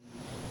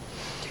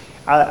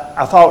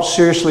I thought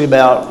seriously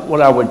about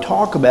what I would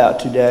talk about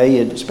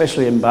today, and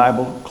especially in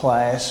Bible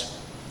class,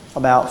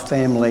 about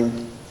family.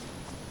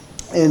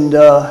 And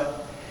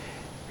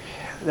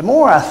the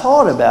more I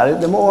thought about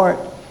it, the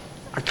more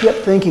I kept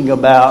thinking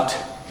about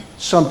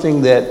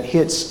something that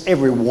hits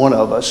every one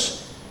of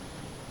us,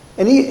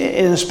 and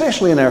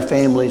especially in our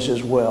families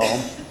as well.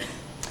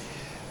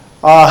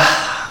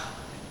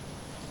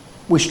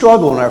 We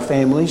struggle in our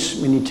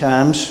families many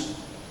times.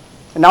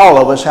 And all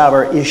of us have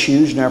our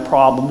issues and our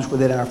problems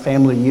within our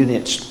family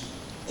units.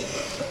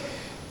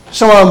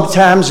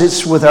 Sometimes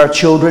it's with our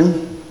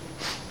children,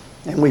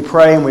 and we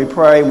pray and we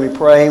pray and we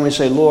pray and we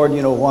say, Lord,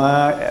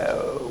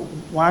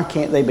 why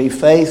can't they be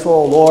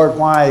faithful? Lord,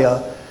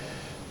 why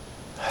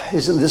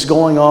isn't this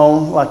going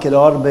on like it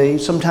ought to be?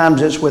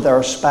 Sometimes it's with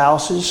our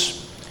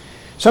spouses.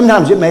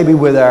 Sometimes it may be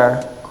with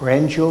our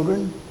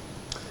grandchildren.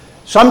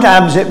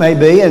 Sometimes it may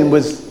be, and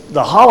with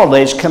the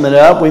holidays coming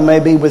up, we may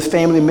be with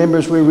family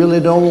members we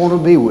really don't want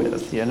to be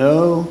with,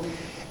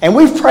 And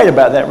we've prayed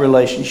about that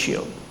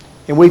relationship.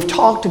 And we've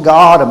talked to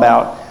God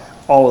about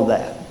all of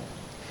that.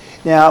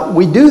 Now,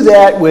 we do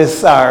that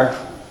with our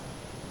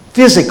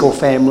physical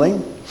family.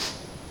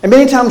 And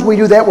many times we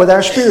do that with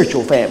our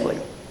spiritual family.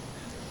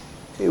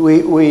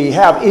 We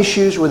have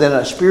issues within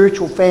a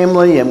spiritual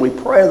family, and we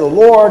pray to the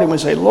Lord, and we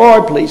say,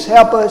 Lord, please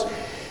help us.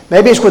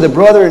 Maybe it's with a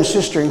brother and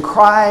sister in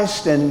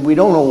Christ, and we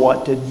don't know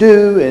what to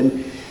do,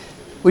 and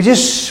we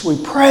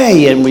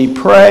pray and we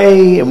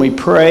pray and we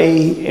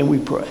pray and we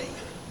pray.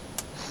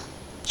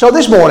 So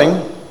this morning,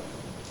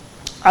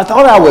 I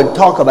thought I would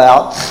talk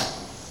about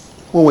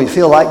when we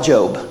feel like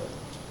Job.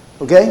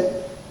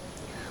 Okay?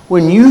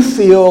 When you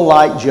feel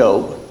like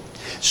Job.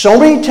 So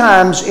many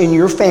times in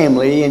your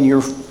family, in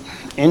your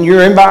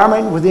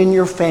environment, within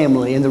your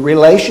family, in the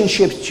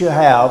relationships that you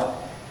have,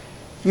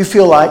 you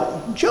feel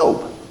like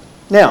Job.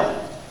 Now,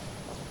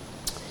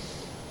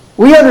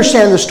 we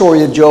understand the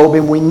story of Job,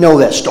 and we know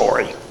that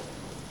story.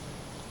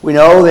 We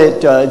know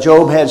that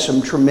Job had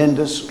some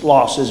tremendous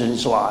losses in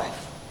his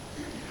life.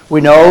 We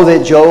know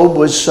that Job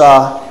was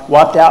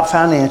wiped out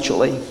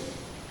financially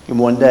in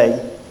one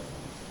day.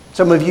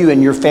 Some of you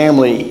in your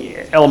family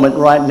element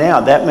right now,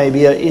 that may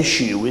be an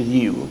issue with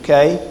you,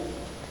 okay?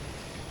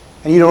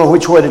 And you don't know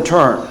which way to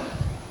turn.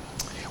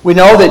 We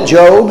know that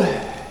Job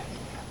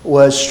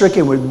was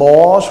stricken with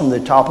boils from the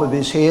top of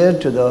his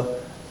head to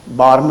the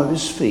bottom of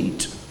his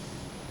feet.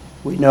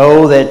 We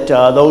know that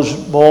those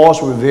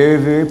boils were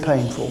very, very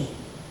painful.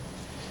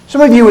 Some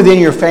of you within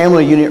your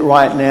family unit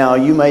right now,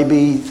 you may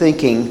be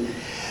thinking,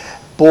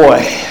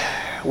 boy,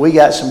 we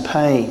got some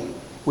pain.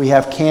 We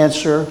have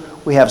cancer.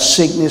 We have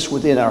sickness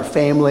within our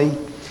family.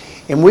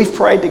 And we've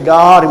prayed to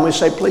God and we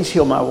say, please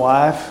heal my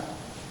wife.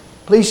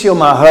 Please heal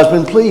my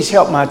husband. Please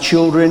help my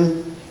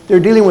children.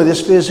 They're dealing with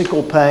this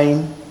physical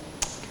pain.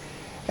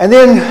 And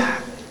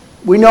then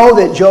we know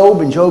that Job,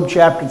 in Job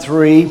chapter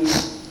 3,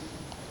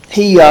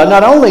 he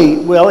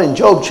in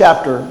Job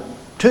chapter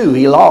 2,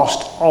 he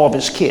lost all of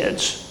his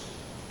kids.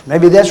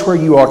 Maybe that's where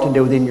you are today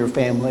within your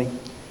family.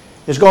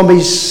 There's going to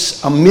be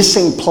a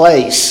missing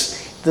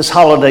place this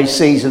holiday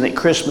season at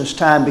Christmas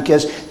time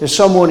because there's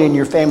someone in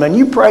your family and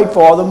you prayed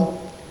for them.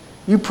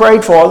 You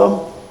prayed for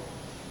them.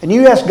 And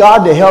you asked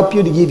God to help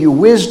you, to give you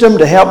wisdom,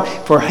 to help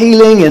for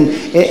healing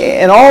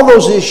and all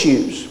those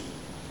issues.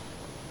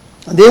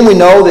 And then we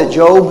know that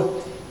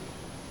Job,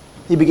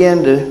 he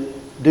began to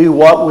do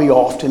what we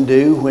often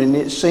do when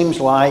it seems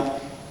like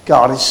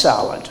God is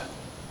silent.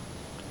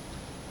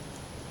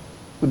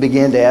 We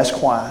began to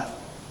ask why.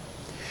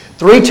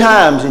 3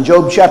 times in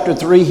Job chapter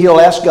 3, he'll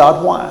ask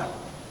God why.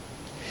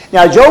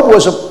 Now, Job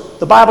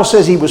the Bible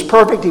says he was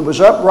perfect, he was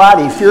upright,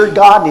 he feared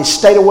God, and he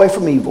stayed away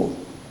from evil.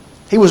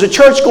 He was a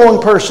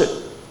church-going person.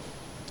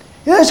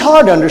 It's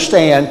hard to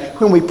understand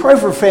when we pray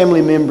for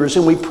family members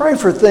and we pray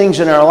for things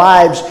in our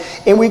lives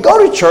and we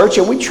go to church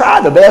and we try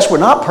the best. We're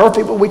not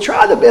perfect, but we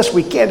try the best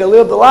we can to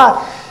live the life.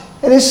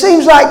 And it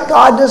seems like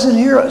God doesn't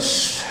hear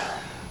us.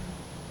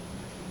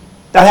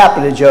 That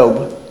happened to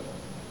Job.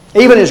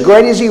 Even as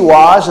great as he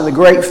was and the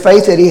great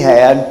faith that he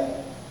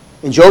had,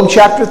 in Job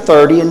chapter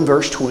 30 and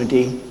verse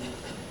 20,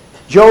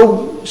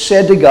 Job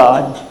said to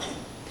God,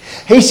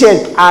 he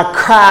said, I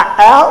cry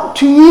out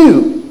to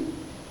you,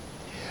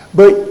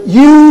 but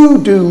you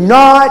do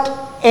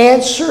not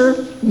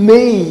answer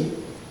me.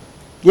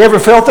 You ever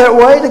felt that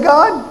way to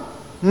God?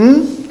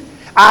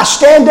 I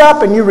stand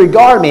up and you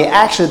regard me.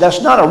 Actually,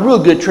 that's not a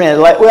real good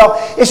translation. Well,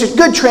 it's a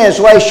good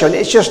translation.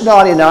 It's just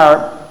not in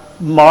our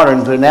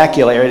modern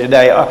vernacular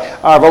today,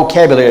 our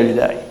vocabulary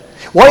today.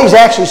 What he's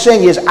actually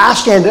saying is, I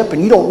stand up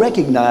and you don't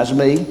recognize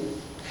me.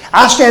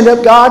 I stand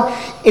up, God,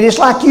 and it's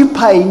like you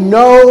pay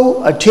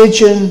no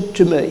attention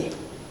to me.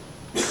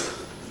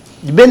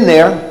 You've been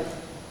there.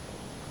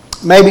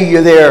 Maybe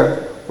you're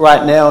there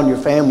right now in your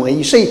family.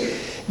 You see,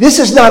 this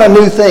is not a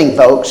new thing,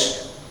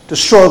 folks, to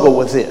struggle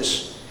with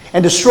this.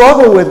 And to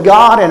struggle with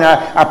God and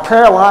our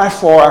prayer life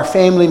for our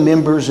family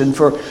members and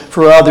for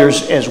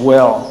others as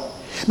well.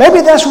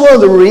 Maybe that's one of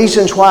the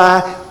reasons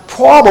why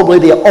probably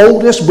the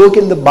oldest book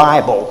in the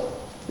Bible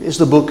is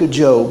the book of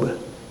Job.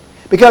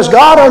 Because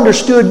God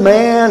understood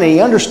man, and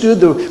He understood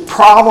the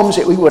problems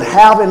that we would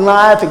have in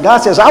life. And God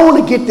says, I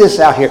want to get this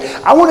out here.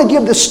 I want to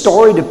give this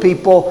story to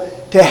people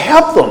to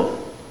help them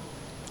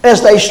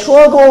as they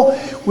struggle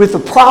with the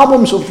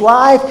problems of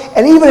life,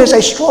 and even as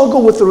they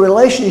struggle with the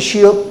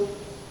relationship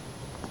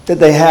that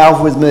they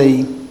have with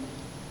me.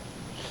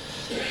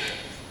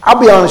 I'll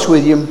be honest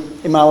with you,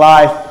 in my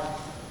life,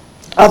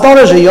 I thought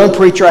as a young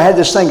preacher I had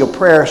this thing of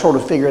prayer sort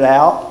of figured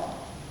out.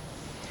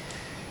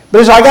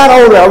 But as I got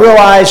older, I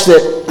realized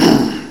that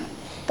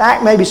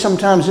fact, maybe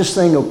sometimes this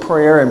thing of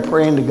prayer and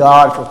praying to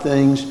God for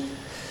things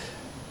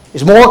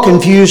is more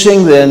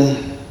confusing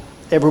than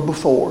ever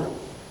before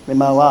in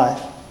my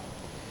life.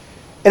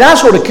 And I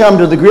sort of come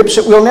to the grips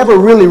that we'll never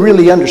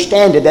really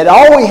understand it, that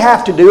all we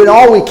have to do and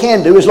all we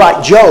can do is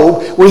like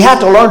Job, we have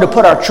to learn to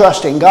put our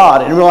trust in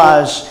God and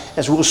realize,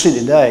 as we'll see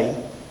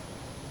today,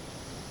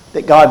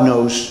 that God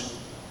knows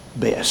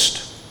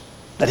best,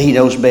 that He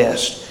knows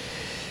best.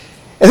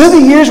 And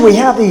through the years we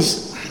have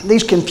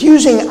these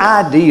confusing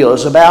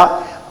ideas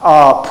about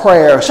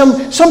prayer.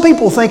 Some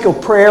people think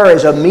of prayer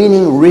as a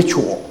meaning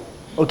ritual,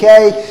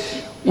 okay?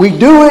 We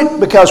do it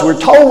because we're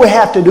told we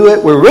have to do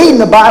it. We're reading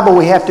the Bible,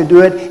 we have to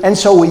do it, and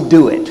so we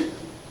do it.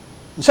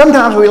 And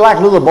sometimes we like a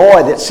little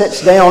boy that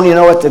sits down,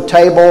 at the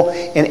table,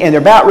 and they're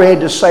about ready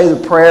to say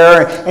the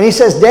prayer, and he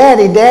says,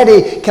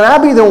 Daddy, can I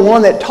be the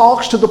one that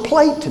talks to the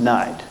plate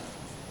tonight?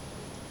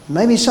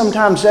 Maybe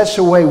sometimes that's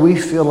the way we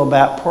feel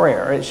about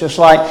prayer. It's just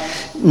like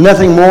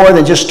nothing more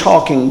than just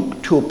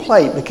talking to a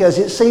plate, because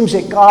it seems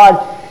that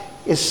God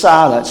is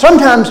silent.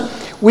 Sometimes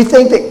we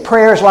think that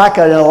prayer is like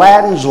an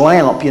Aladdin's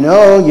lamp, You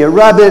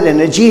rub it and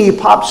the genie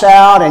pops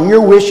out and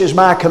your wish is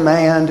my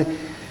command.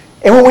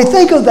 And when we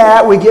think of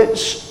that,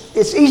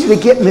 it's easy to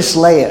get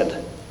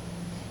misled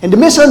and to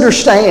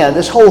misunderstand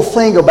this whole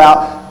thing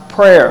about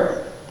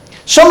prayer.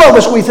 Some of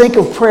us, we think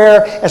of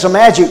prayer as a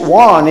magic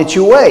wand that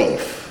you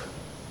wave.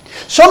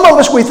 Some of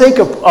us, we think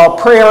of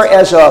prayer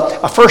as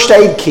a first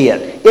aid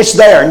kit. It's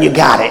there and you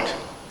got it.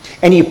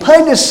 And you put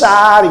it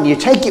aside and you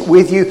take it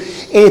with you.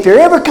 And if there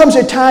ever comes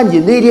a time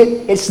you need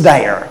it, it's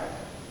there.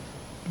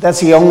 That's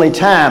the only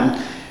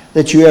time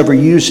that you ever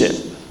use it.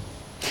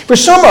 For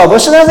some of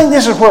us, and I think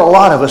this is where a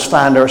lot of us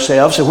find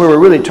ourselves and where we're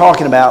really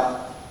talking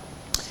about,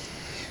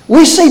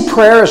 we see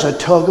prayer as a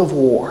tug of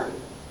war.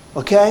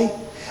 Okay?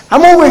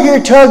 I'm over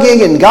here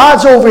tugging and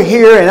God's over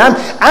here, and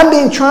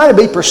I'm trying to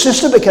be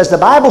persistent because the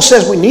Bible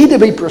says we need to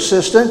be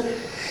persistent.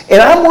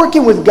 And I'm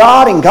working with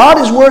God, and God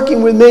is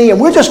working with me, and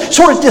we're just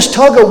sort of this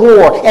tug of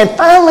war. And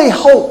finally,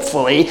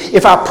 hopefully,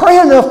 if I pray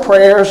enough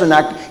prayers and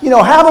I,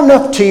 have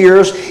enough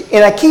tears,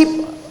 and I keep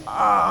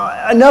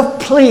enough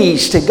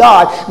pleas to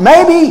God,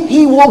 maybe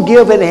He will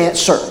give an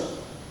answer.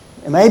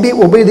 And maybe it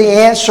will be the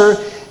answer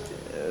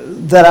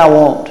that I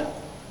want.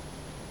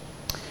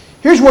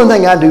 Here's one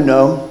thing I do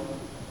know,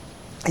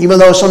 even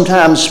though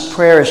sometimes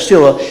prayer is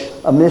still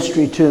a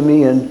mystery to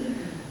me, and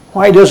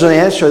why He doesn't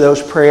answer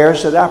those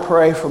prayers that I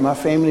pray for my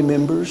family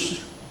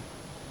members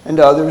and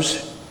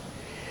others.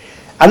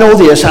 I know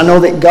this. I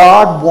know that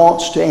God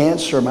wants to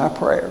answer my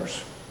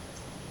prayers.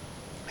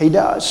 He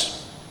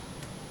does.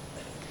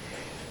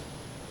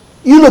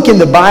 You look in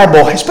the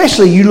Bible,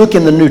 especially you look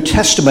in the New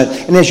Testament,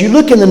 and as you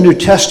look in the New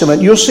Testament,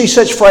 you'll see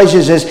such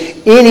phrases as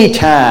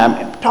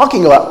anytime,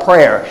 talking about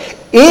prayer,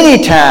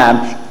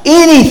 anytime,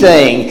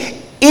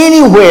 anything,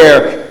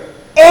 anywhere,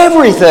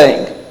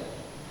 everything.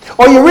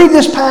 Or you read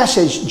this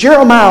passage,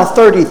 Jeremiah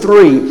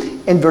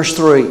 33 and verse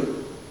 3,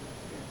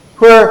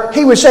 where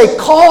He would say,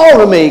 call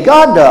to me.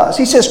 God does.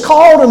 He says,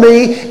 call to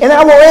me and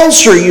I will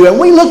answer you. And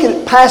we look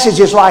at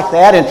passages like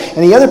that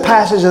and the other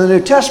passages in the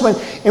New Testament,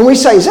 and we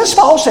say, is this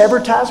false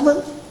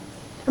advertisement?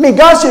 I mean,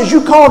 God says,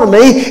 you call to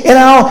me and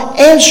I'll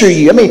answer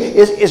you. I mean,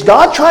 is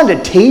God trying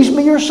to tease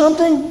me or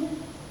something?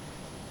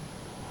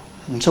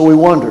 And so we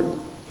wondered.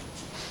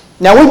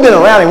 Now, we've been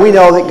around and we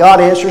know that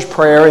God answers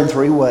prayer in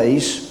three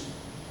ways.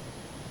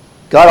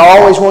 God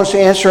always wants to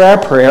answer our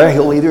prayer.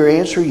 He'll either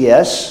answer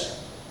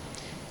yes,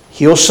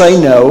 He'll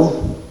say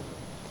no,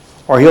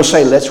 or He'll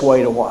say, let's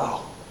wait a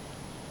while.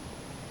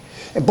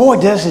 And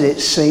boy, doesn't it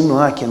seem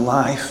like in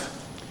life,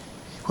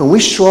 when we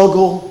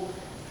struggle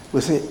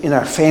with it in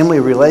our family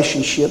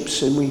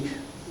relationships and we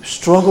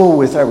struggle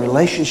with our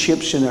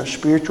relationships in our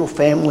spiritual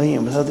family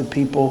and with other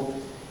people,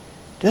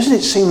 doesn't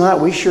it seem like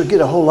we sure get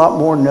a whole lot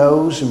more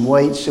no's and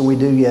waits than we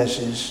do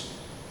yeses?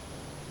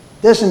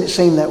 Doesn't it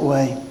seem that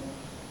way?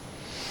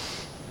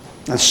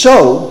 And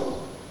so,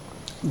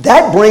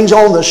 that brings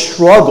on the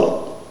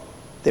struggle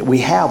that we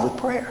have with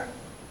prayer.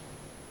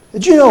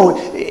 Did you know,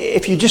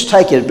 if you just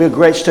take it, it'd be a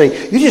great study,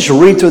 you just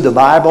read through the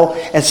Bible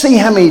and see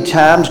how many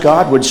times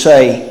God would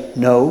say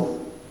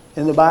no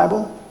in the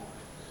Bible?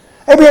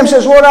 Abraham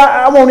says, Lord,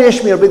 I want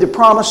Ishmael to be the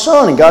promised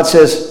son. And God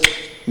says,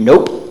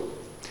 nope.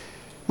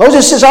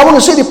 Moses says, I want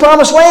to see the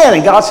promised land.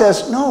 And God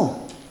says,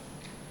 no.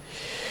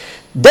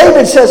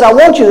 David says, I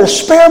want you to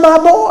spare my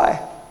boy.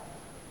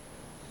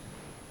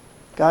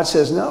 God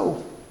says,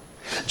 no.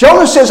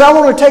 Jonah says, I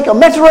want to take a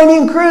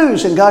Mediterranean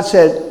cruise. And God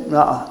said,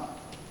 no,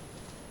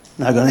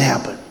 not going to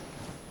happen.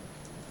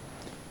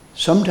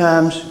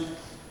 Sometimes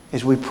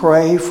as we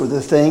pray for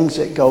the things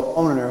that go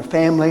on in our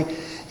family,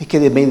 it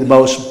can be the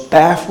most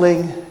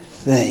baffling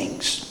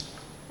things.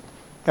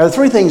 Now, the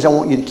three things I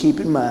want you to keep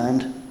in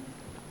mind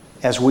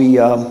as we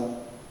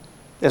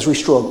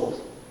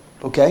struggle,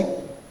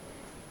 okay?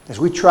 As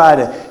we try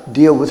to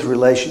deal with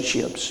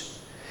relationships.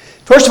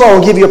 First of all,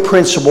 I'll give you a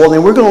principle, and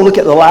then we're going to look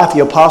at the life of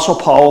the Apostle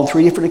Paul on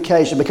three different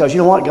occasions, because you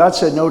know what? God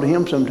said no to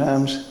him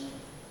sometimes.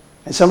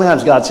 And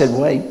sometimes God said,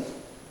 wait.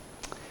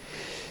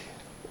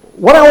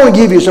 What I want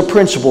to give you is a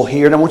principle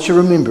here, and I want you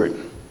to remember it.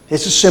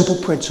 It's a simple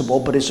principle,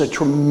 but it's a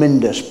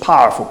tremendous,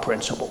 powerful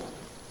principle.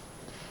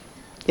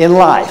 In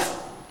life,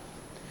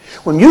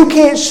 when you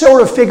can't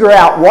sort of figure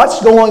out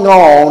what's going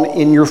on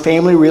in your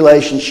family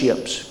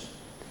relationships,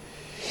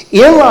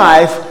 in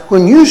life,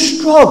 when you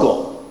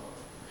struggle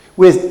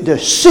with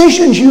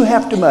decisions you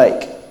have to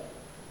make,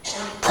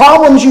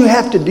 problems you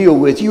have to deal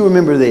with, you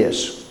remember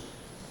this.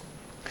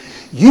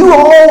 You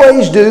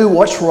always do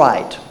what's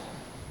right.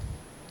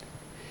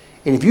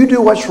 And if you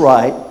do what's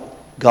right,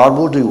 God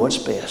will do what's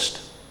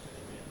best.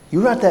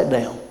 You write that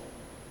down.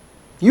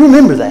 You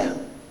remember that.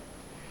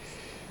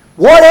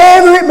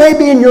 Whatever it may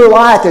be in your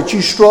life that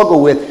you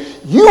struggle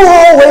with, you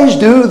always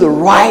do the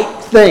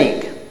right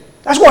thing.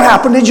 That's what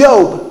happened to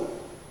Job.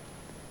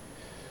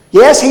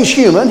 Yes, he's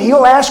human.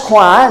 He'll ask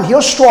why, and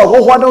he'll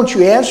struggle. Why don't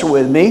you answer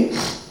with me?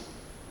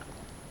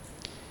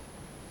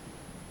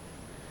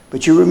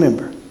 But you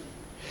remember,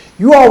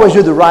 you always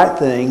do the right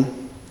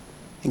thing,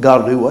 and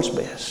God will do what's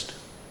best.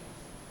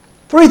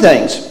 Three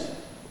things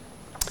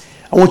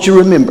I want you to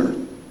remember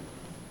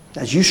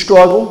as you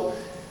struggle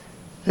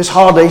this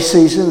holiday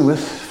season with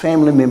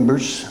family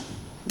members,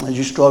 as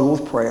you struggle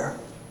with prayer.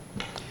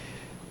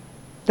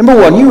 Number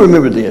one, you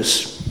remember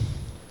this,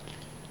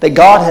 that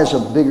God has a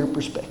bigger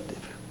perspective.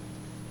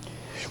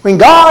 When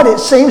God, it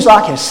seems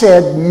like, has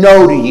said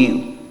no to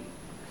you,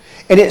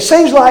 and it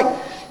seems like,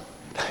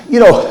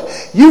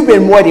 you've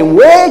been waiting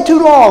way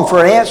too long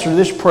for an answer to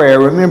this prayer,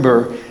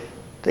 remember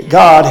that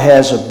God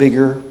has a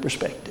bigger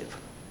perspective.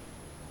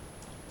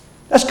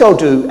 Let's go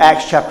to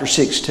Acts chapter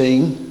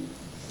 16,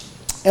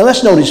 and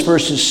let's notice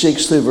verses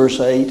 6 through verse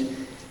 8.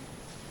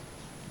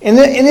 In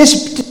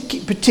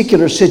this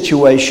particular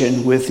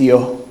situation with the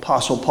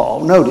Apostle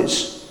Paul,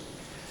 notice,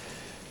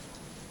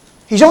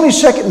 he's on his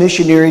second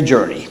missionary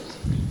journey.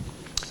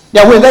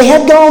 Now, when they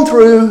had gone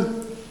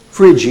through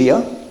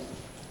Phrygia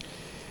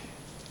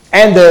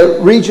and the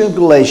region of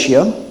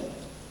Galatia,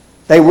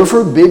 they were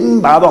forbidden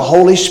by the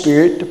Holy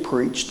Spirit to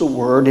preach the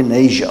word in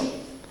Asia.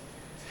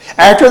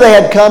 After they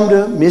had come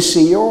to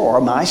Mysia or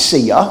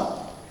Mysia,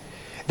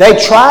 they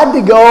tried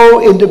to go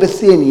into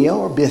Bithynia,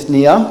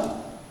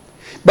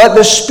 but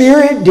the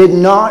Spirit did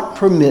not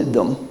permit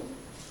them.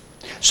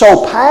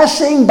 So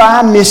passing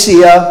by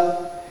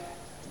Mysia,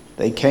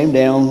 they came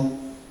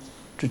down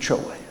to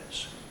Troas.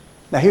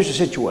 Now here's the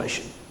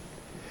situation.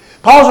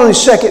 Paul's on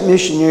his second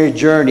missionary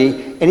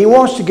journey, and he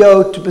wants to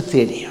go to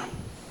Bithynia.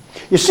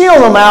 You see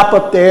on the map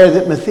up there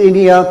that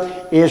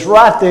Bithynia is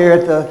right there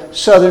at the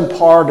southern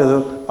part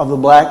of the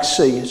Black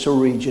Sea. It's a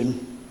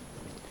region.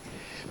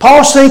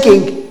 Paul's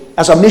thinking,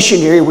 as a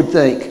missionary would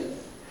think.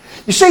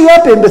 You see,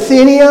 up in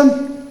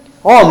Bithynia,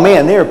 oh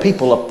man, there are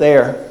people up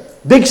there.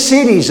 Big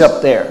cities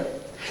up there.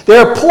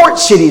 There are port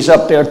cities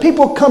up there.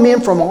 People come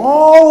in from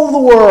all over the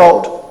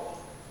world.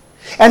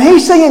 And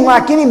he's thinking,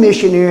 like any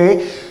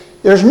missionary,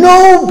 there's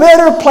no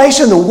better place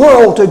in the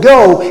world to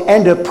go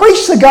and to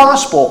preach the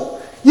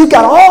gospel. You've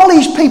got all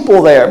these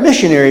people there.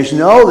 Missionaries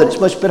know that it's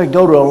much better to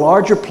go to a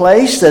larger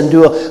place than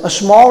to a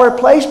smaller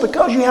place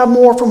because you have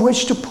more from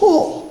which to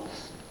pull.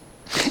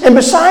 And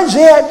besides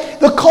that,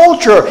 the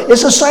culture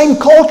is the same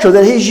culture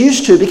that he's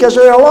used to because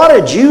there are a lot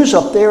of Jews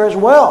up there as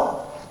well.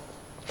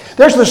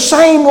 There's the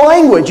same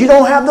language. You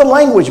don't have the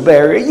language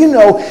barrier. You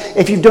know,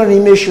 if you've done any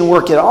mission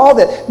work at all,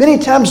 that many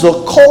times the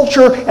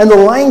culture and the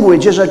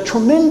language is a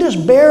tremendous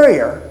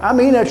barrier. I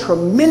mean, a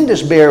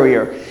tremendous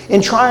barrier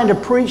in trying to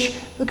preach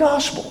the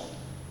gospel.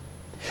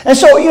 And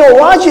so,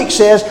 logic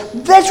says,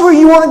 that's where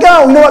you want to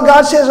go. You know what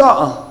God says?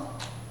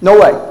 No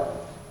way.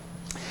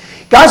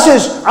 God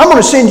says, I'm going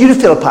to send you to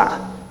Philippi.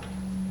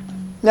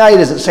 Now, he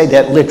doesn't say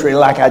that literally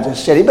like I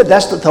just said it, but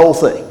that's the whole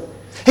thing.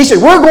 He said,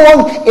 we're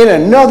going in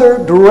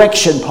another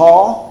direction,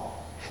 Paul.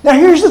 Now,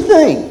 here's the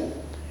thing.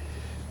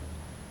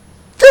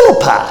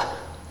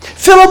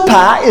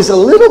 Philippi is a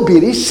little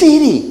bitty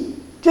city.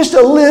 Just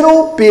a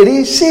little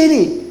bitty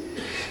city.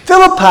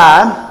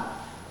 Philippi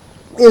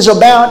is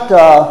about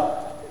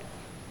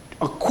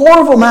a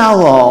quarter of a mile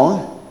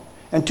long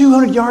and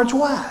 200 yards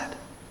wide.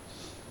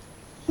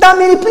 Not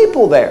many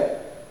people there.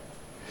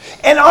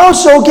 And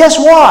also, guess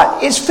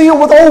what? It's filled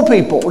with old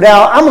people.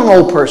 Now, I'm an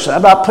old person.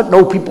 I'm not putting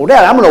old people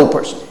down. I'm an old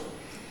person.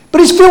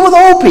 But it's filled with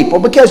old people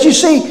because, you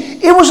see,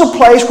 it was a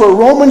place where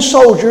Roman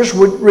soldiers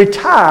would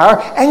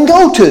retire and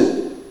go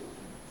to.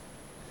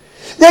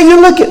 Now, you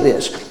look at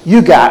this.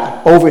 You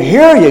got, over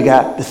here, you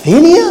got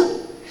Bithynia.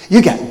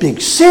 You got big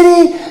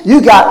city.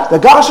 You got the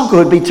gospel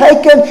could be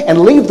taken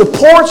and leave the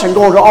ports and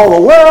go to all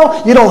the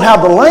world. You don't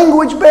have the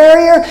language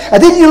barrier.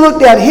 And then you look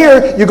down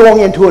here, you're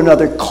going into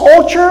another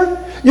culture.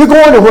 You're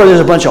going to where there's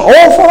a bunch of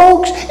old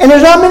folks and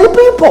there's not many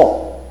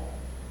people.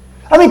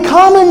 I mean,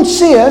 common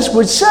sense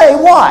would say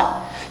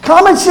what?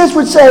 Common sense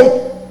would say,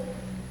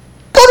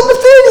 go to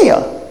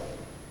Bithynia.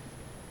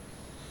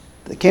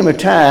 There came a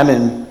time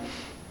in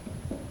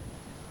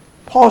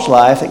Paul's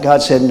life that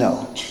God said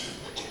no.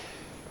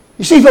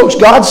 You see, folks,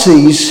 God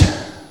sees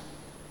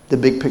the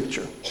big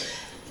picture.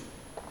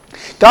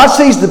 God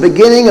sees the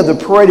beginning of the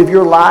parade of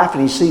your life,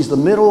 and He sees the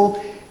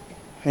middle,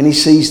 and He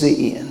sees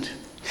the end.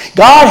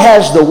 God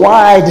has the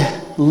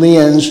wide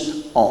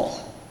lens on.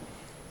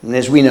 And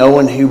as we know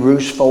in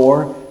Hebrews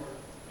 4,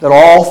 that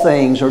all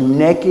things are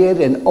naked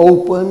and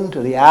open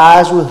to the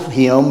eyes of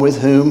Him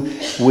with whom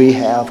we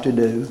have to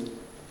do.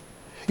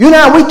 You and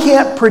I, we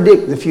can't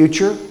predict the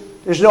future.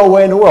 There's no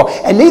way in the world.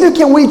 And neither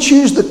can we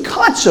choose the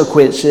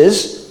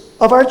consequences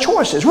of our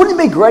choices. Wouldn't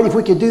it be great if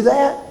we could do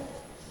that?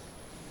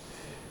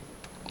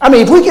 I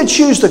mean, if we could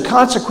choose the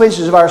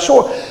consequences of our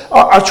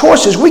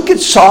choices, we could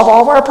solve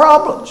all of our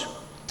problems.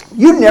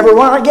 You'd never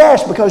run out of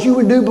gas because you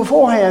would do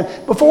beforehand,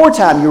 before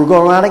time you were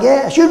going to run out of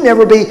gas. You'd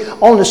never be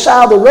on the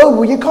side of the road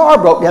where your car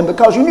broke down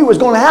because you knew it was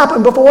going to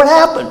happen before it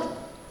happened.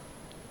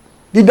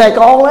 You'd make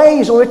all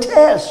A's on a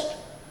test.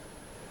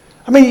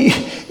 I mean,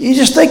 you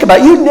just think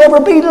about it. You'd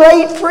never be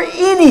late for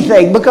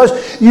anything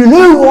because you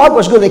knew what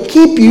was going to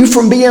keep you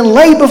from being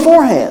late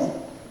beforehand.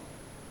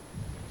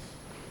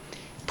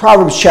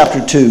 Proverbs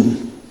chapter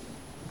 2.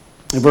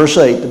 In verse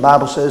 8, the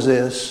Bible says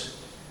this: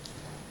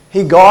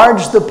 He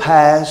guards the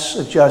paths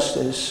of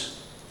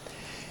justice.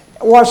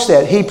 Watch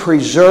that. He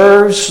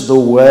preserves the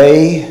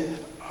way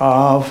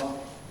of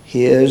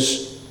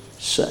His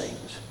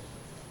saints.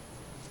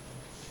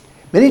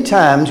 Many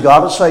times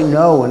God will say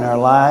no in our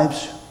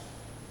lives,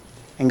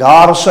 and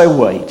God will say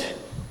wait.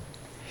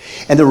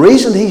 And the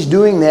reason He's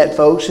doing that,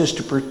 folks, is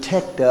to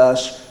protect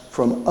us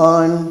from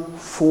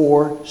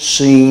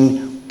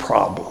unforeseen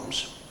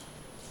problems.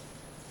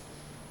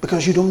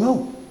 Because you don't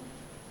know.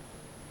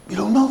 You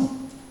don't know.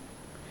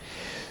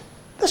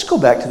 Let's go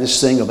back to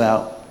this thing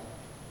about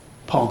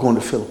Paul going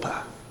to Philippi.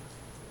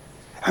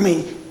 I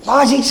mean,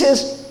 why he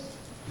says,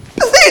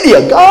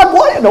 Bithynia, God,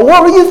 what in the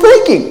world are you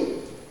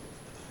thinking?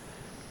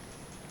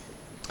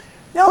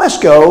 Now let's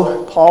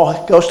go.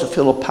 Paul goes to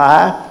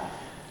Philippi.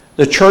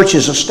 The church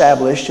is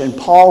established, and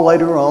Paul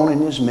later on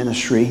in his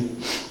ministry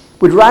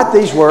would write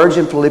these words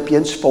in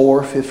Philippians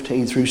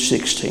 4:15 through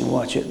 16.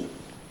 Watch it.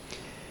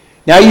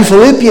 Now you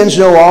Philippians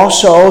know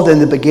also that in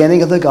the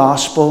beginning of the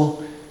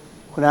gospel,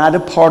 when I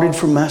departed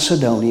from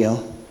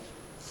Macedonia,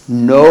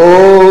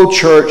 no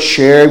church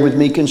shared with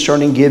me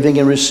concerning giving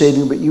and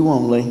receiving, but you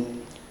only.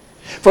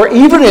 For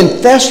even in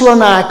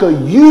Thessalonica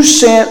you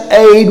sent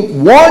aid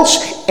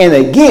once and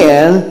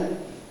again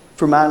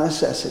for my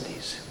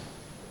necessities.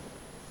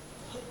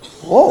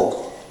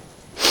 Whoa.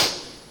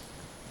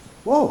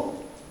 Whoa.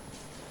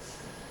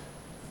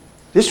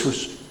 This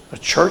was a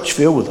church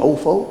filled with old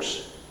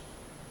folks.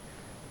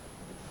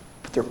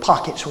 Their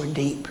pockets were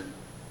deep.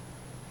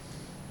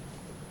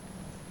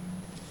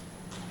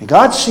 And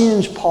God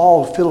sends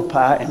Paul to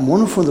Philippi, and one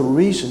of the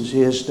reasons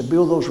is to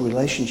build those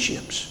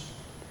relationships.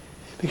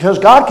 Because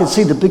God can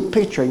see the big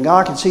picture, and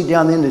God can see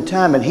down the end of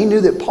time, and He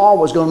knew that Paul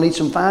was going to need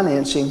some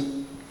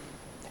financing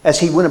as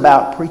he went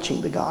about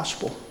preaching the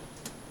gospel.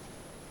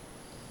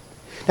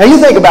 Now you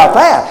think about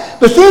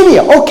that.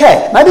 Bithynia,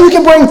 okay, maybe we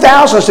can bring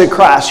thousands to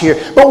Christ here,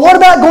 but what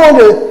about going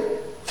to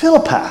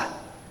Philippi?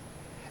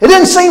 It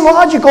didn't seem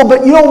logical,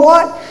 but you know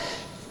what?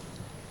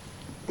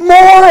 More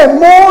and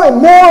more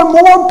and more and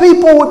more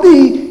people would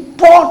be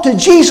brought to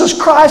Jesus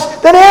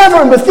Christ than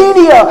ever in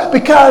Bithynia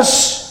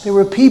because there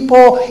were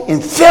people in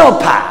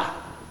Philippi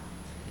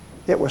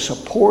that were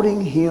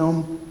supporting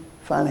him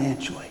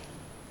financially.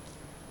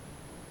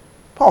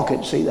 Paul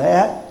couldn't see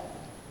that.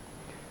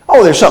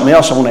 Oh, there's something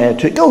else I want to add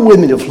to it. Go with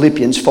me to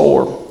Philippians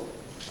 4,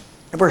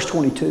 verse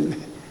 22.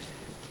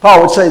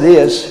 Paul would say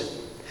this.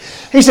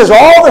 He says,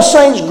 all the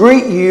saints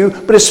greet you,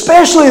 but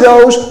especially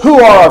those who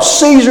are of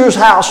Caesar's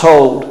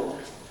household.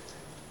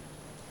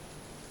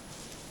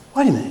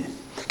 Wait a minute.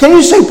 Can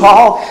you see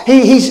Paul?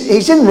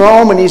 He's in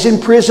Rome and he's in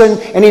prison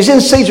and he's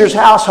in Caesar's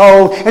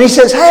household. And he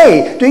says,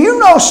 hey, do you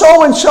know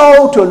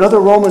so-and-so, to another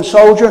Roman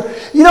soldier?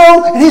 You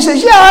know, and he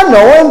says, yeah, I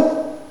know him.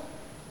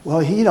 Well,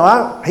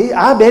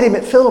 I met him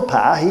at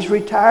Philippi. He's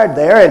retired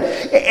there.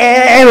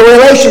 And a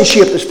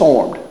relationship is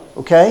formed.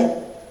 Okay?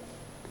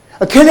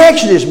 A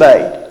connection is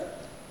made.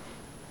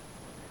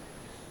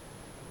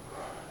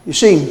 You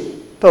see,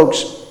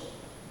 folks,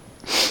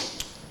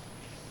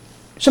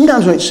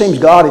 sometimes when it seems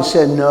God has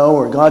said no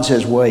or God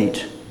says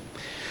wait,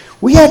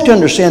 we have to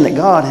understand that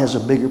God has a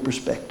bigger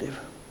perspective.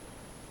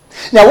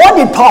 Now, what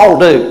did Paul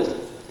do?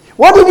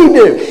 What did he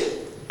do?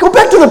 Go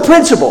back to the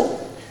principle.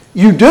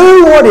 You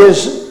do what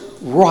is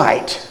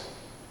right,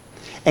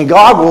 and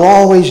God will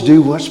always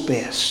do what's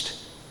best.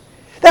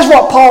 That's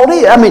what Paul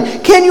did. I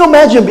mean, can you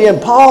imagine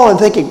being Paul and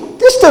thinking,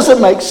 this doesn't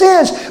make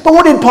sense? But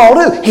what did Paul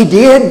do? He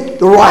did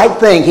the right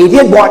thing. He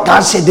did what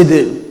God said to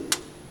do.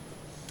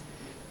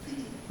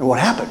 And what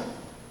happened?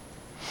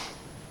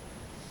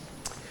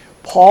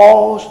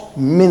 Paul's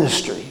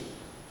ministry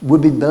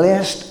would be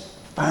blessed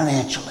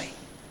financially,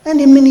 and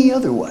in many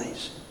other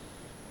ways.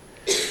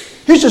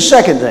 Here's the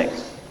second thing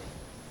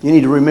you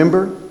need to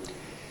remember.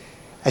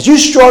 As you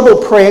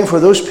struggle praying for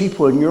those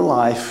people in your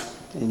life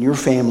and your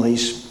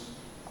families,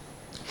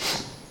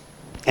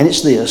 and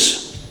it's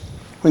this: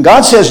 when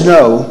God says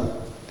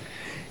no,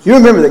 you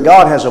remember that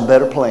God has a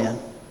better plan.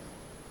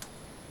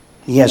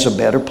 He has a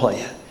better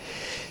plan.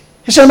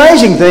 It's an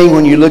amazing thing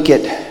when you look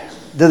at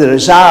the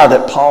desire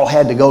that Paul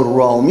had to go to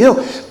Rome. You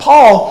know,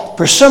 Paul,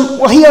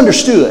 he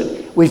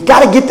understood. We've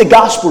got to get the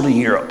gospel to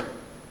Europe.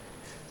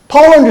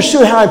 Paul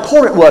understood how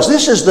important it was.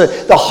 This is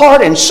the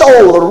heart and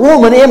soul of the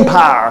Roman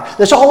Empire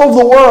that's all over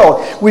the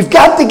world. We've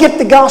got to get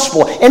the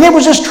gospel. And there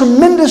was this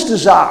tremendous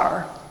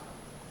desire.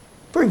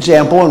 For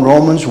example, in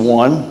Romans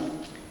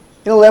 1,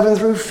 11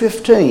 through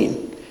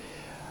 15.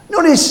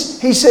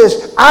 Notice he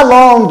says, I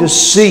long to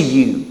see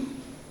you.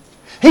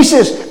 He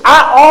says,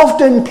 I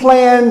often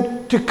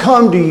plan to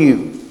come to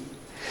you.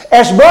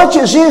 As much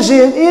as is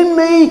in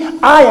me,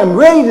 I am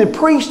ready to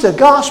preach the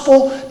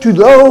gospel to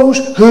those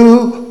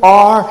who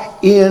are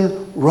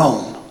in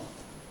Rome.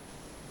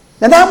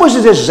 Now that was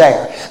his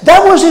desire.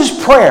 That was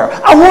his prayer.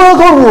 I want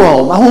to go to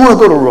Rome. I want to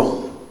go to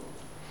Rome.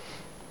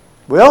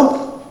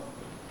 Well,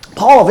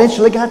 Paul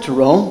eventually got to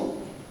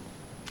Rome.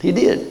 He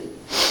did.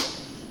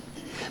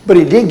 But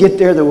he didn't get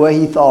there the way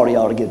he thought he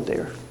ought to get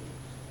there.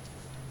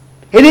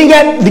 He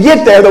didn't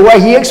get there the way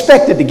he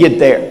expected to get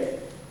there.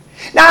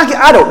 Now,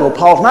 I don't know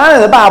Paul's mind,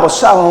 and the Bible's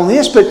silent on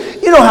this, but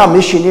you know how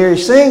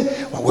missionaries think?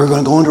 Well, we're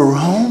going to go into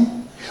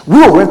Rome.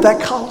 We'll rent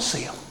that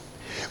Colosseum.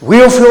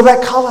 We'll fill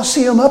that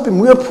Colosseum up and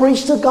we'll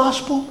preach the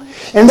gospel.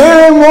 And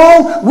there in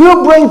Rome,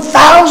 we'll bring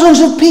thousands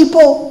of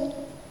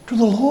people to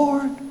the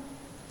Lord.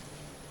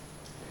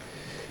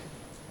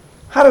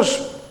 How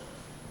does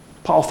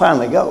Paul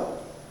finally go?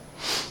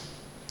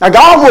 Now,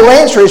 God will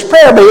answer his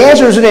prayer, but he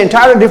answers it in an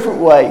entirely different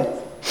way.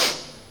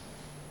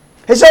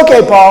 It's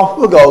okay, Paul,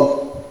 we'll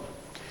go.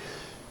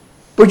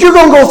 But you're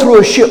going to go through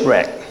a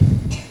shipwreck.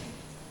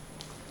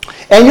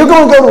 And you're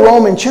going to go to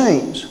Rome in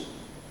chains.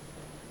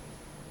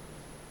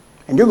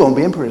 And you're going to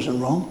be in prison,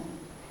 Rome.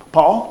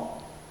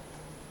 Paul,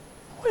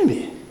 wait a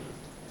minute.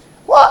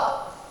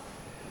 What?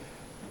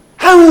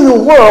 How in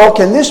the world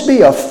can this be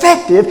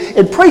effective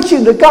in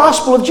preaching the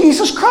gospel of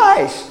Jesus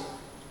Christ?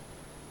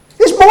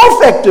 It's more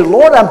effective,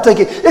 Lord, I'm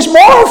thinking. It's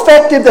more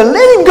effective than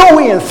let him go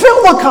in,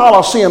 fill the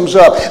Colosseums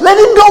up. Let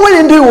him go in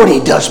and do what he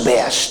does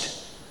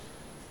best.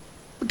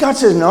 But God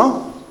says,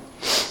 no,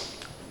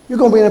 you're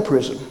going to be in a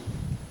prison.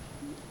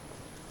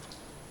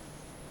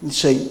 You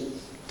say,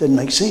 doesn't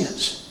make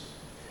sense.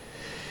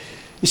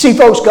 You see,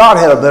 folks, God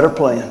had a better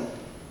plan.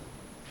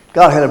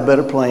 God had a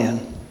better plan.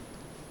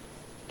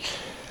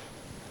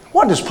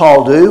 What does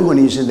Paul do when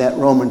he's in that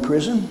Roman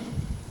prison?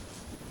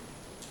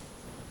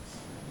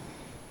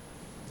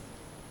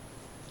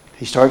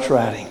 He starts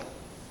writing.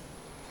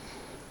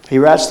 He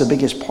writes the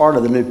biggest part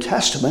of the New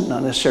Testament,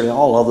 not necessarily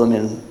all of them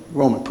in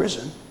Roman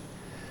prison.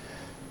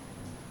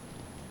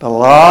 But a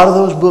lot of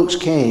those books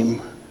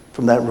came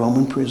from that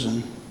Roman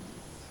prison.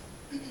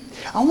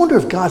 I wonder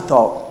if God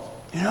thought,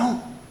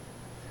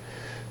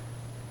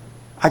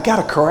 I got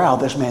to corral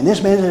this man.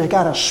 This man has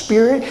got a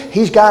spirit.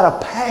 He's got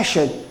a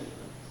passion.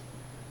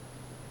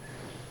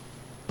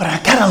 But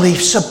I got to leave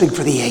something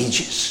for the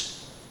ages.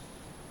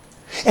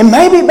 And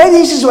maybe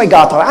this is the way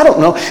God thought. I don't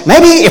know.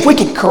 Maybe if we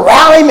could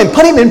corral him and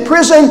put him in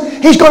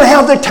prison, he's going to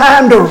have the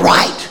time to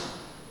write.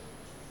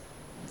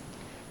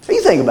 What do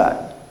you think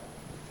about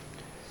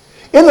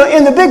it?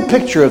 In the big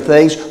picture of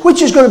things,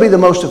 which is going to be the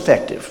most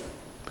effective?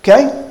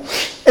 Okay?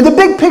 In the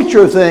big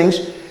picture of things,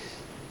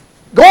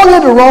 going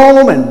into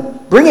Rome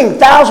and bringing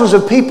thousands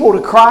of people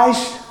to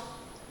Christ,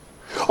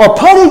 or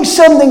putting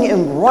something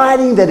in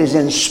writing that is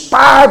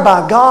inspired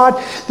by God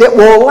that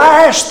will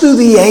last through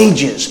the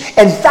ages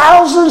and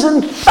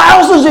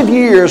thousands of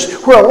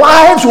years, where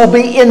lives will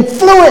be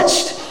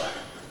influenced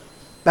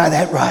by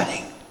that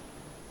writing.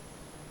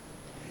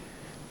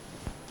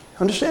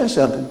 Understand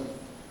something?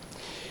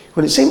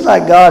 When it seems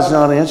like God's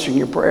not answering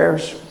your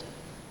prayers,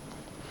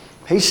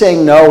 he's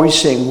saying no, he's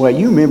saying, well,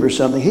 you remember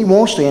something. He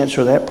wants to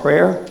answer that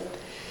prayer.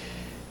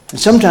 And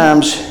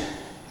sometimes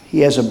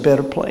he has a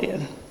better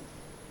plan.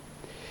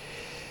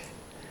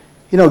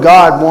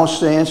 God wants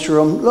to answer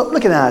them.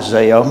 Look at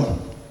Isaiah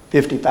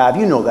 55.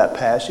 You know that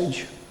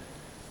passage.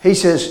 He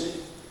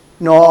says,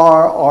 nor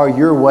are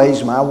your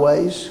ways my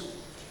ways,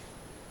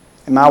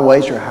 and my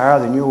ways are higher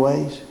than your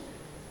ways.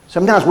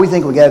 Sometimes we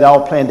think we got it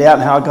all planned out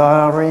and how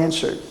God already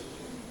answered.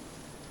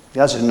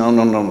 God says, no.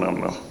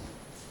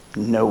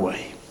 No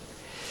way.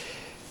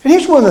 And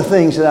here's one of the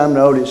things that I've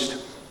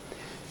noticed.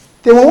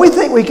 That when we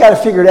think we got to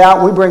figure it out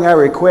and we bring our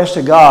request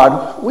to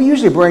God, we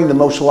usually bring the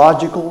most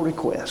logical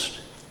request.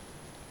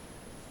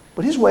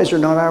 But his ways are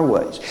not our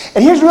ways.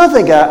 And here's another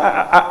thing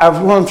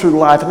I've learned through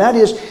life, and that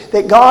is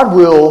that God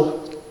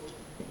will,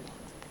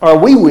 or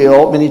we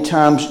will, many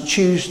times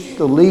choose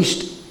the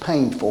least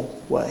painful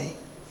way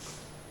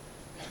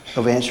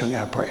of answering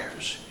our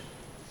prayers.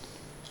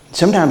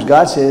 Sometimes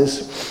God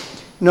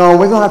says, no,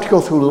 we're going to have to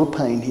go through a little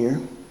pain here.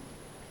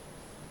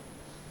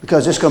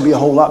 because it's going to be a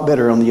whole lot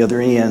better on the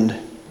other end.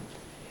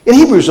 In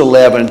Hebrews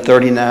 11,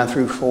 39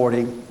 through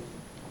 40,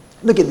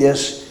 look at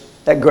this,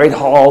 that great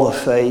hall of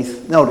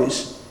faith.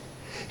 Notice,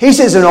 he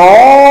says, in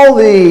all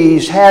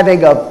these,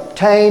 having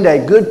obtained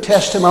a good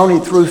testimony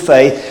through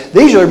faith,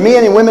 these are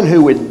men and women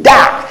who would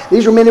die.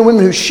 These are men and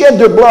women who shed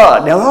their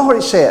blood. Now, look what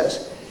it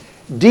says.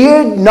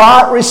 Did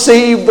not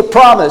receive the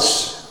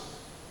promise.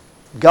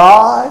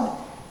 God,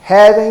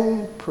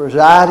 having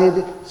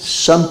provided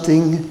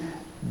something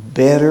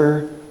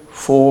better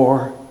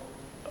for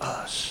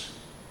us.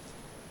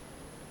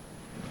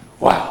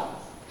 Wow.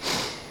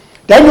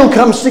 Daniel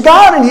comes to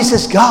God and he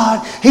says,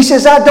 God, he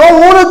says, I don't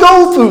want to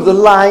go through the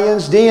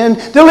lion's den.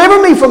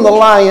 Deliver me from the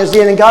lion's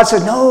den. And God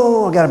said,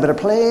 no, I got a better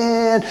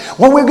plan.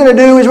 What we're going to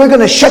do is we're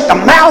going to shut the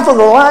mouth of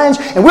the lions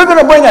and we're going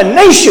to bring a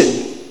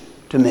nation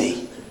to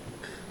me.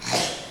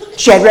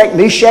 Shadrach,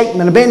 Meshach,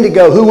 and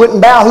Abednego, who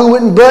wouldn't bow, who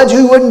wouldn't budge,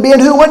 who wouldn't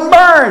bend, who wouldn't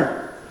burn.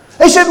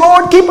 They said,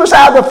 Lord, keep us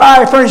out of the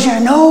fiery furnace. He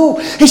said, no.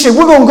 He said,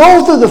 we're going to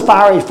go through the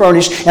fiery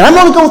furnace, and I'm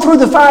going to go through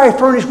the fiery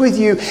furnace with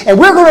you, and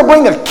we're going to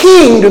bring a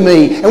king to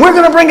me, and we're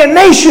going to bring a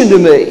nation to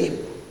me.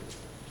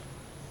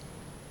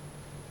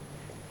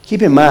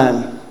 Keep in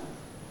mind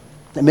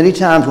that many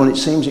times when it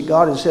seems that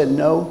God has said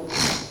no,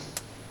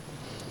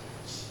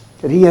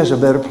 that He has a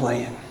better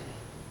plan.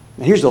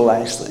 And here's the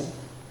last thing.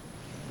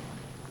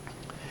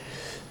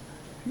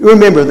 You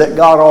remember that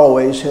God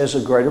always has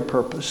a greater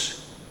purpose.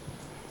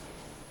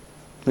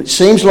 It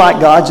seems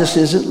like God just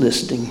isn't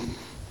listening,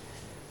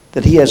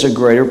 that He has a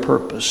greater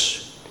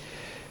purpose.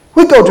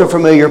 We go to a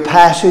familiar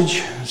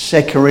passage,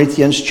 2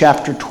 Corinthians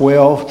chapter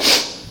 12,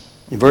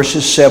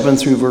 verses 7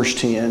 through verse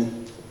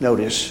 10.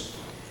 Notice,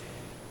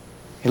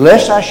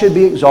 unless I should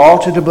be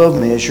exalted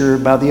above measure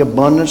by the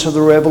abundance of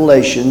the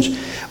revelations,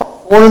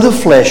 one of the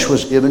flesh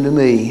was given to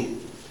me,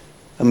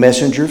 a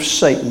messenger of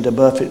Satan to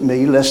buffet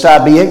me, lest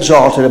I be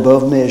exalted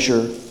above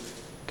measure.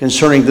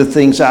 Concerning the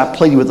things I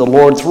pleaded with the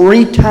Lord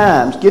 3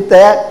 times. Get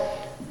that?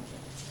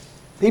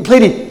 He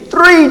pleaded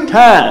 3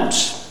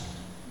 times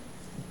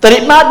that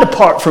it might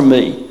depart from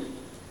me.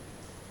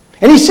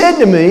 And He said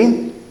to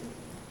me,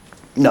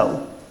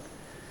 no.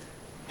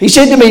 He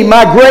said to me,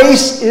 my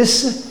grace is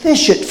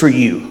sufficient for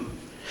you,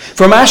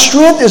 for my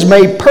strength is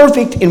made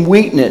perfect in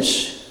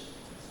weakness.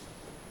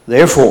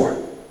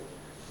 Therefore,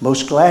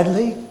 most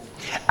gladly,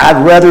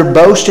 I'd rather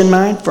boast in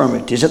my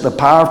infirmities, that the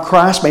power of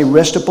Christ may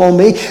rest upon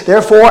me.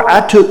 Therefore,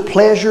 I took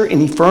pleasure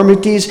in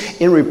infirmities,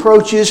 in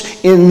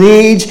reproaches, in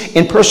needs,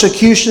 in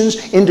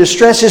persecutions, in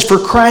distresses for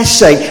Christ's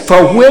sake.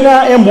 For when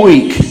I am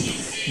weak,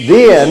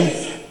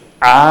 then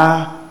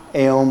I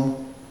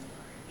am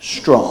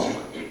strong.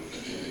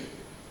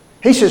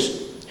 He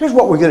says, here's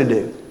what we're going to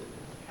do.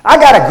 I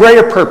got a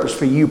greater purpose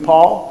for you,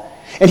 Paul.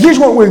 And here's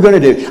what we're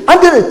going to do. I'm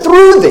going to,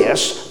 through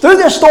this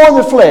thorn in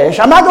the flesh,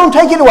 I'm not going to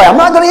take it away. I'm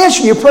not going to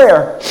answer your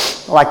prayer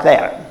like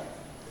that.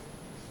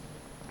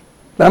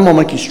 But I'm going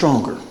to make you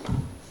stronger.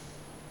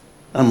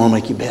 I'm going to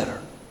make you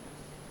better.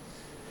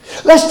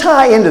 Let's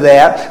tie into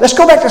that. Let's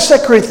go back to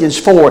 2 Corinthians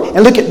 4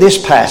 and look at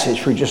this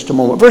passage for just a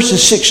moment.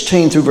 Verses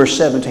 16 through verse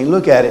 17.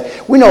 Look at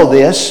it. We know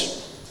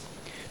this.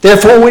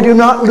 Therefore we do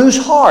not lose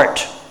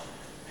heart,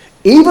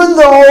 even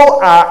though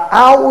our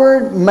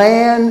outward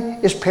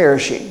man is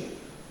perishing.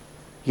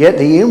 Yet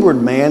the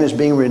inward man is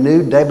being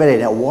renewed day by day.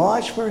 Now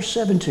watch verse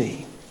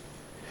 17.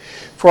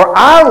 For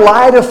our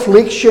light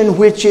affliction,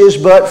 which is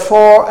but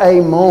for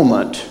a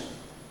moment,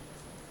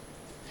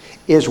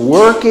 is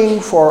working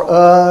for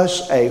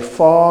us a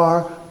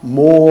far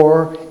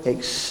more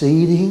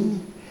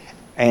exceeding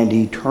and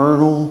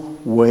eternal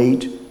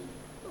weight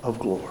of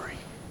glory.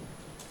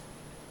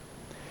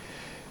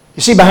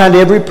 You see, behind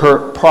every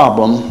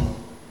problem,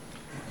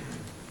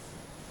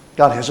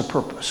 God has a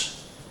purpose.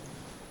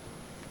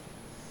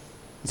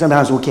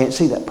 Sometimes we can't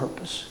see that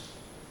purpose.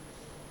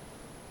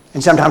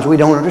 And sometimes we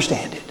don't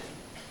understand it.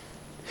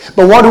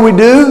 But what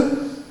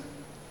do?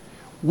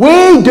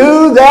 We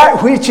do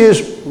that which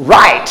is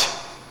right.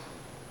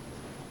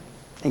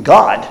 And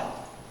God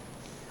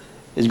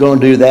is going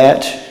to do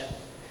that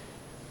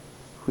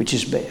which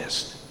is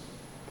best.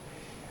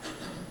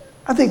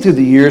 I think through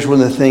the years,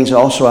 one of the things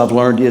also I've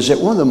learned is that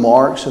one of the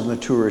marks of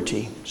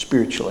maturity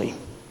spiritually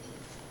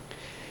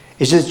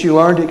is that you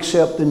learn to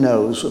accept the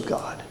no's of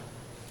God.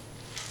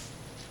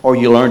 Or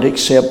you learn to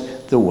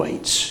accept the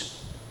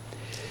waits.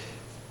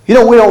 You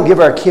know, we don't give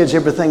our kids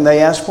everything they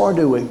ask for,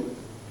 do we?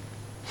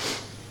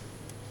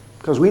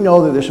 Because we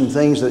know that there's some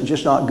things that are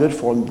just not good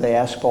for them that they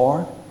ask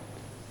for.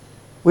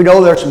 We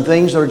know there are some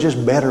things that are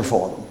just better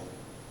for them.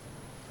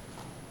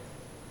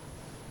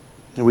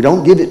 And we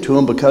don't give it to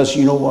them because,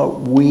 you know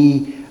what,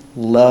 we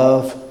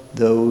love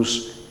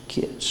those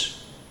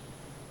kids.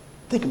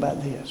 Think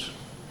about this.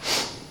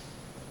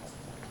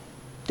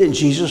 Didn't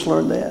Jesus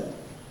learn that?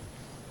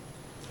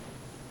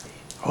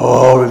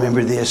 Oh,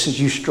 remember this, as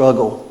you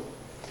struggle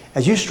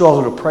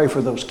to pray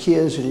for those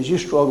kids, and as you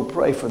struggle to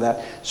pray for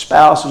that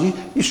spouse, as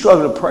you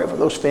struggle to pray for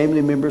those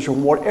family members or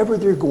whatever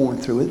they're going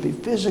through, it'd be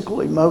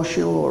physical,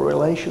 emotional, or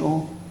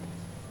relational.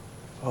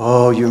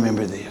 Oh, you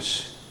remember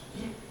this.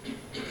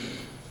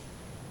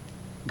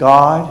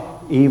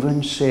 God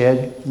even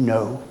said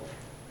no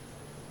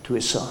to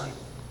his son.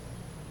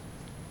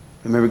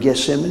 Remember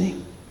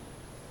Gethsemane?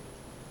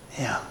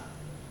 Yeah.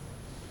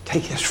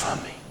 Take this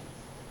from me.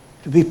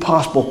 If it be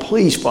possible,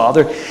 please,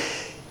 Father,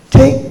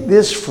 take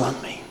this from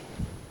me.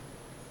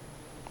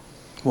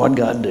 What did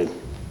God do?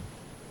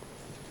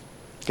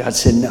 God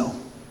said no.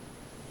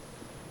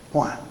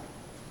 Why?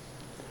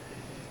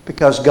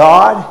 Because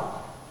God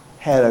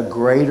had a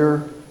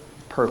greater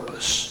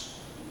purpose.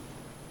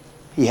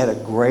 He had a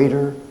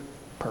greater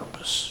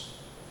purpose.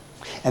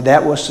 And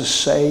that was to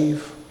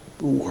save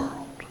the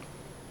world.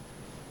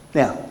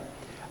 Now,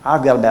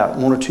 I've got about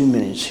 1 or 2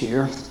 minutes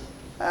here.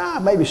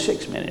 Maybe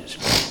 6 minutes.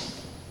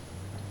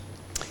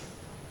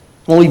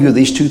 I'll leave you with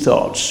these 2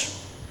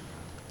 thoughts.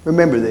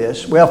 Remember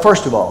this. Well,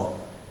 first of all,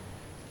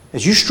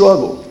 as you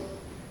struggle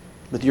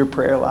with your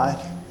prayer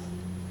life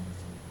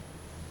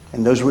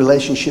and those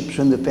relationships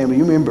in the family,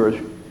 you remember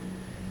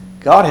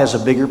God has a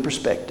bigger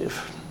perspective.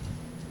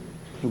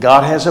 And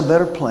God has a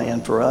better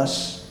plan for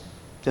us,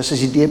 just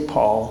as he did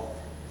Paul.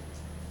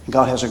 And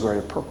God has a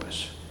greater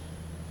purpose.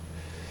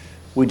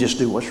 We just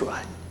do what's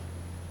right.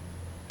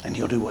 And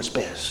he'll do what's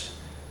best.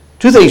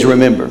 2 things to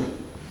remember.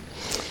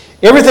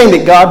 Everything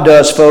that God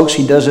does, folks,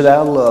 he does it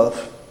out of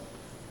love.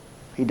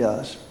 He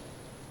does.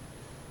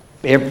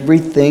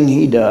 Everything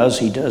he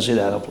does it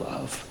out of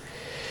love.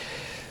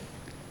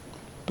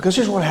 Because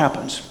here's what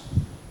happens.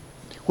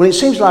 When it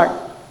seems like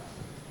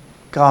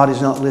God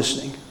is not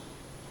listening,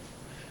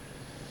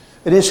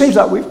 and it seems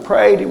like we've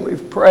prayed and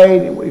we've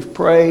prayed and we've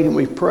prayed and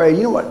we've prayed,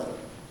 you know what?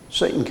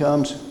 Satan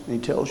comes and he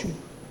tells you,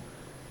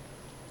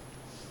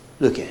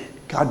 look at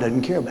it. God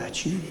doesn't care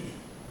about you.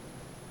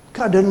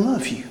 God doesn't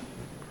love you.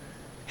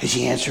 Has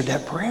he answered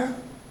that prayer?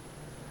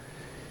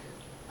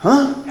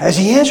 Huh? Has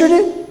he answered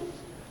it?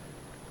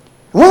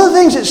 One of the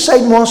things that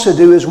Satan wants to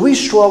do is we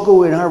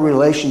struggle in our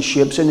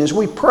relationships, and as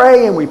we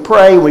pray and we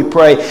pray and we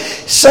pray,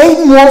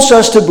 Satan wants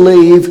us to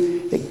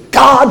believe that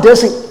God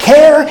doesn't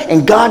care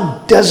and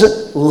God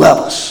doesn't love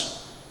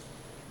us.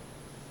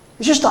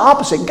 It's just the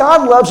opposite.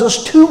 God loves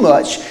us too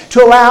much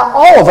to allow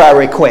all of our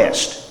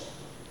requests.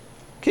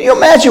 Can you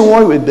imagine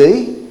what it would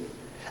be?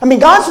 I mean,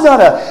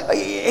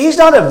 He's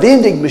not a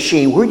vending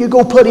machine where you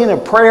go put in a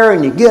prayer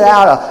and you get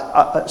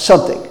out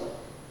something.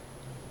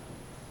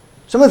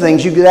 Some of the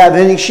things you get out of a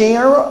vending machine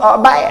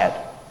are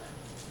bad.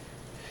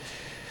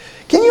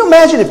 Can you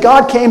imagine if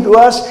God came to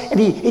us and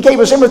He gave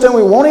us everything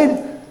we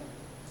wanted?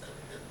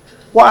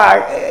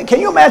 Why, can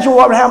you imagine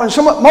what would happen?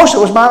 Most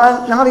of us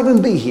might not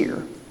even be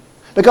here.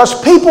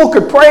 Because people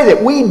could pray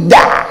that we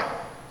die.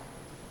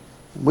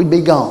 We'd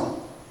be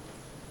gone.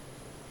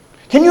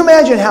 Can you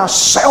imagine how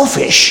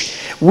selfish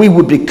we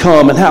would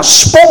become and how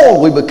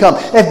spoiled we become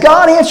if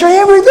God answered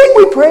everything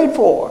we prayed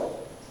for?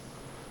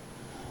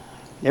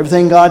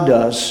 Everything God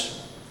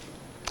does,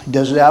 He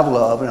does it out of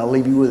love, and I'll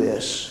leave you with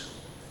this.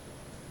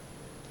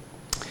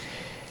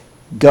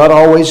 God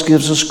always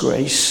gives us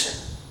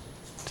grace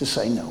to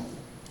say no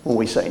when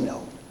we say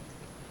no.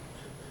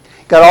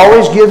 God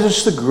always gives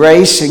us the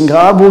grace, and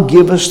God will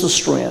give us the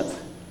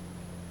strength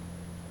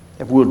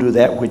if we'll do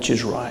that which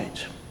is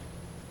right.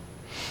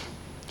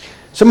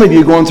 Some of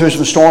you are going through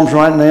some storms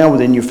right now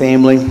within your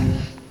family,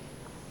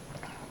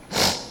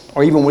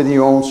 or even within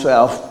your own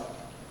self.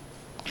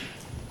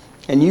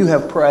 And you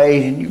have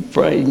prayed, and you've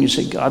prayed, and you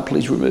say, God,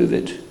 please remove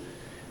it.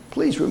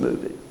 Please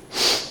remove it.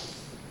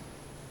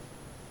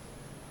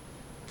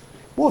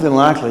 More than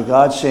likely,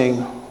 God's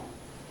saying,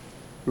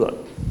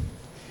 look,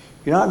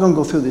 you're not going to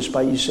go through this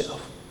by yourself.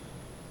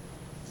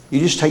 You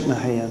just take my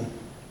hand.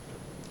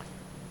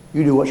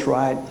 You do what's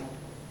right.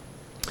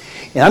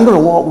 And I'm going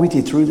to walk with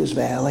you through this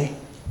valley.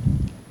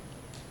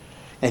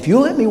 And if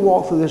you'll let me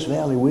walk through this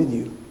valley with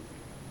you,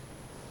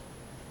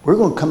 we're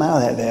going to come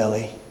out of that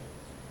valley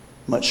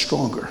much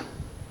stronger.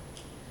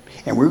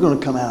 And we're going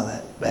to come out of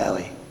that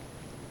valley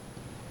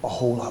a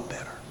whole lot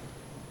better.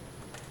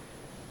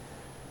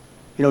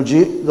 You know,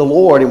 the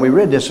Lord, and we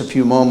read this a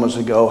few moments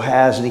ago,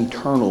 has an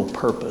eternal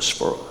purpose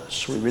for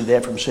us. We read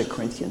that from 2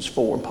 Corinthians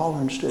 4, and Paul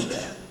understood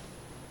that.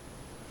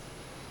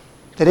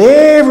 That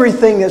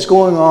everything that's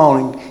going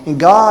on in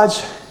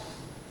God's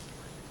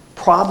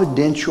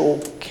providential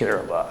care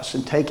of us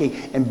and taking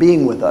and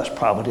being with us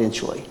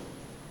providentially,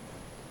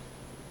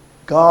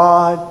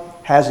 God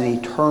has an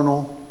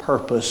eternal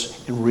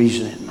purpose and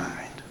reason in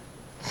mind.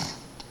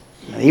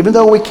 And even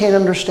though we can't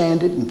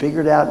understand it and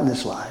figure it out in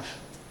this life,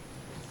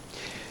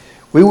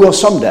 we will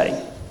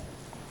someday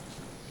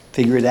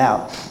figure it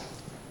out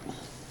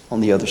on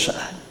the other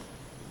side.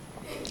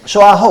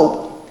 So I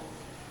hope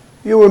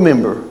you'll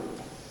remember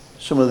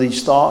some of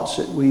these thoughts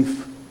that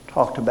we've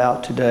talked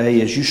about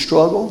today as you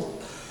struggle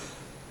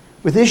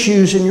with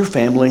issues in your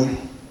family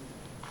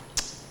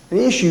and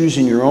issues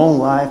in your own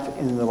life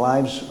and in the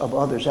lives of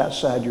others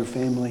outside your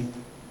family.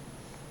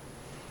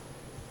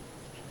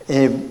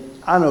 And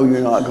I know you're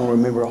not going to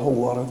remember a whole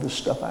lot of the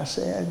stuff I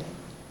said.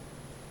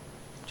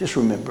 Just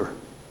remember,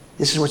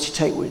 this is what you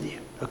take with you,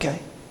 okay?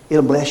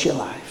 It'll bless your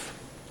life.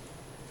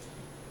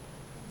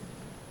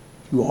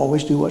 You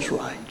always do what's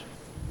right.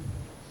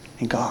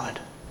 And God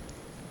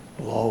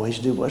will always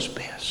do what's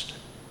best.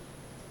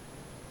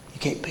 You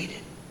can't beat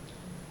it.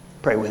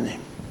 Pray with me.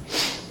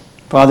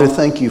 Father,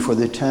 thank you for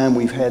the time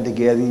we've had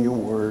together in your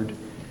word.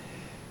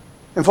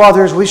 And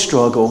Father, as we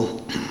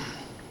struggle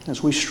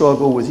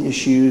with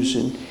issues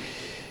and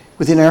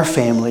within our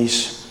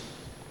families,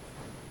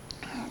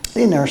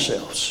 in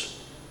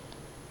ourselves,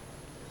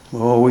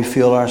 oh, we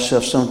feel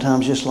ourselves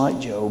sometimes just like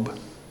Job.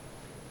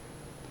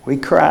 We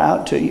cry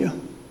out to you,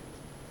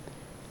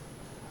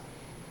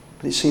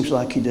 but it seems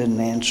like you didn't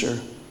answer.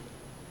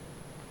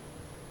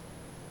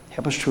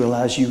 Help us to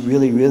realize you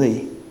really,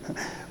 really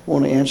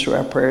want to answer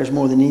our prayers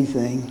more than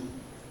anything.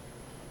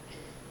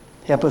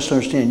 Help us to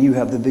understand you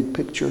have the big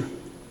picture.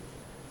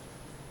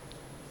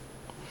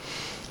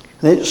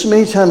 And so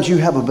many times you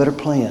have a better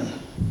plan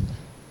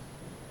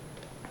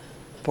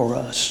for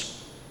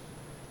us.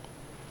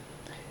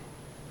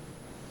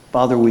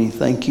 Father, we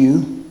thank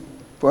you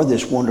for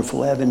this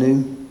wonderful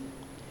avenue.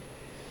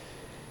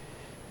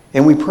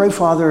 And we pray,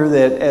 Father,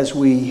 that as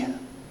we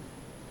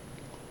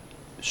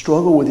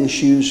struggle with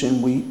issues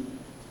and we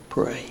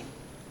pray,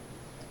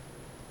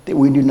 that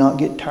we do not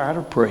get tired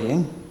of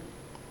praying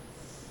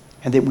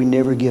and that we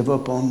never give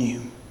up on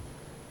you,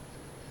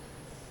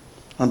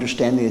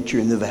 understanding that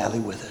you're in the valley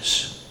with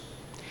us.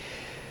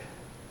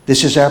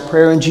 This is our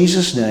prayer in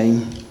Jesus'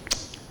 name.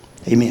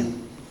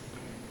 Amen.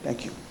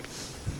 Thank you.